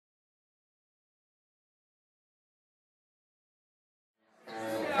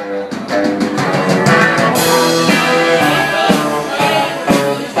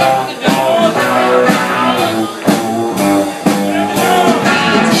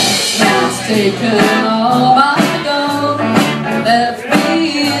taken all my gold, left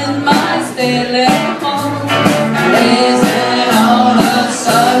me in my stately home, blazing on a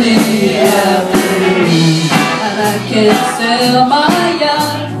sunny afternoon. And I can't sail my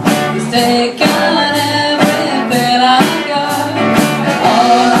yacht, he's taken everything I got, and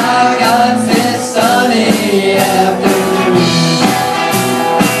all I got's this sunny afternoon.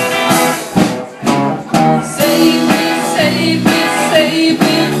 Save me, save me, save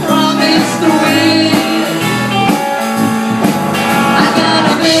me from this wind. I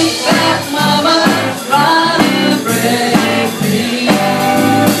gotta make that mama try to break me.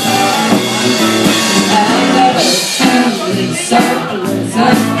 And never to so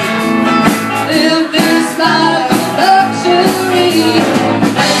pleasant, live this life of luxury,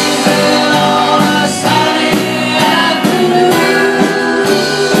 living on a sunny afternoon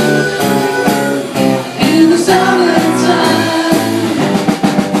in the summertime.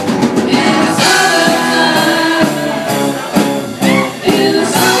 In the summertime, in the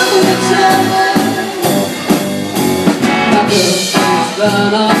summertime, my girlfriend's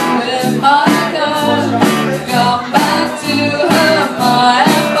run off with my car, gone back to her my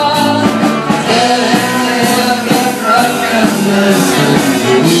bar, telling me of the brokenness of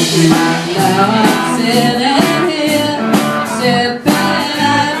me. Now I'm sitting here, sipping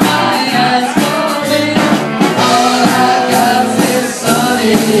at my ice cold beer. All I got's this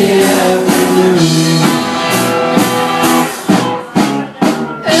sunny afternoon.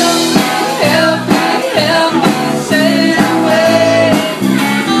 Help me, stay away.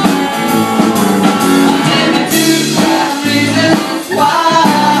 Give me 2 good reasons why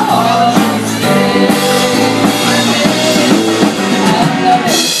I ought to stay. And I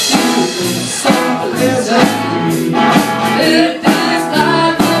bet you it's so pleasant, live this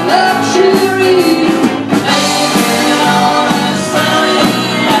life of luxury, living on a sunny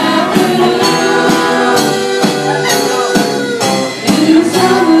afternoon in the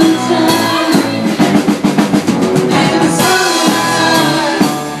summertime. In the summertime,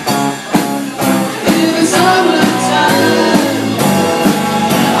 in the summertime.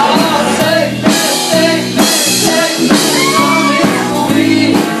 Oh, take me from this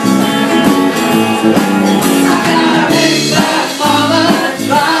squeeze. I gotta make that mama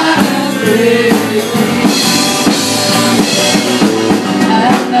try to break me.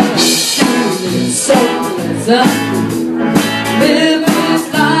 I've never seen it so pleasant, live this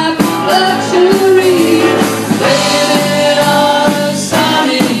life of luxury, living on a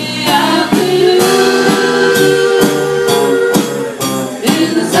sunny afternoon in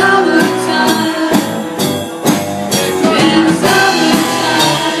the summertime. In the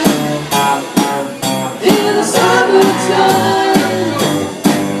summertime, in the summertime.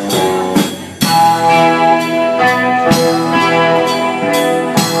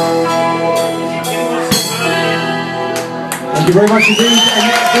 Thank you very much indeed, and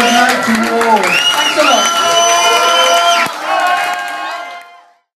good night to you all. Thanks a lot.